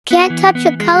Can't touch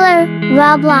a color,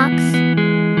 Roblox.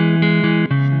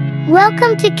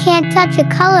 Welcome to Can't Touch a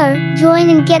Color. Join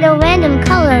and get a random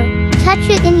color. Touch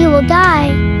it and you will die.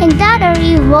 And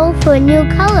 .ru roll for a new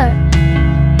color.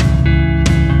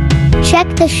 Check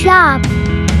the shop.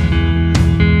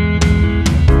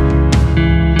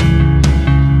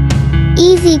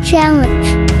 Easy challenge.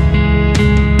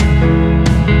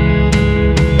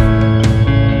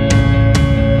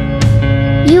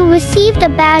 You received a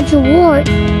badge award.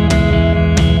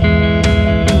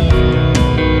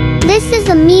 This is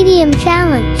a medium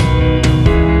challenge.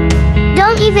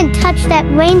 Don't even touch that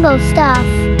rainbow stuff.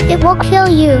 It will kill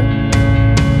you.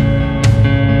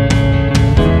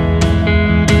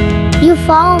 You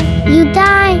fall, you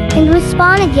die, and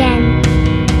respawn again.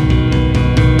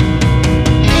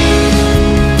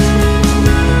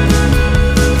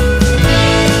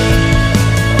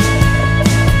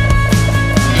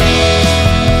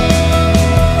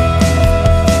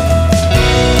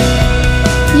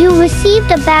 You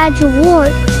received a badge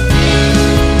award.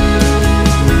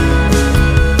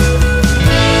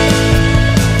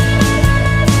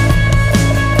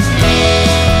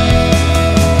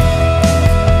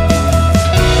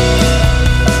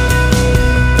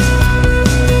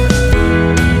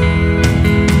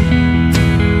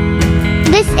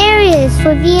 This area is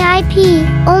for VIP.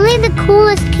 Only the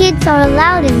coolest kids are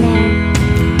allowed in there.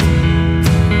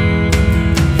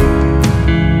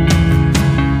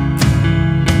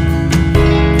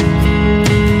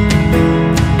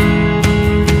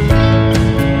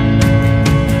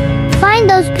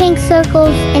 Those pink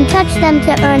circles and touch them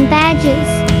to earn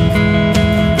badges.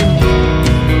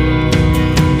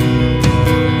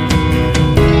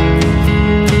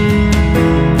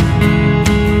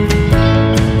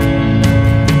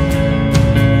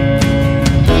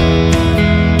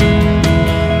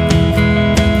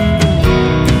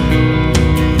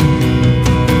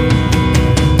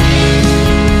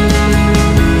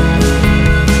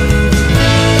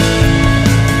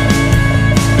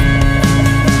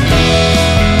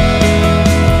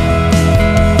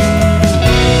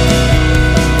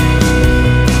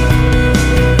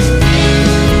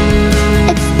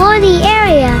 The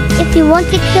area. If you want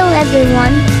to kill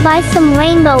everyone, buy some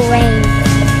rainbow rain.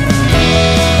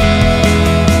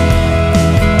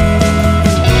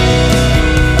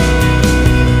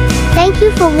 Thank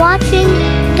you for watching.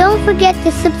 Don't forget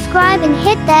to subscribe and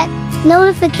hit that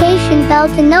notification bell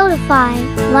to notify.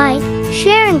 Like,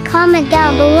 share and comment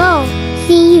down below.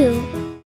 See you.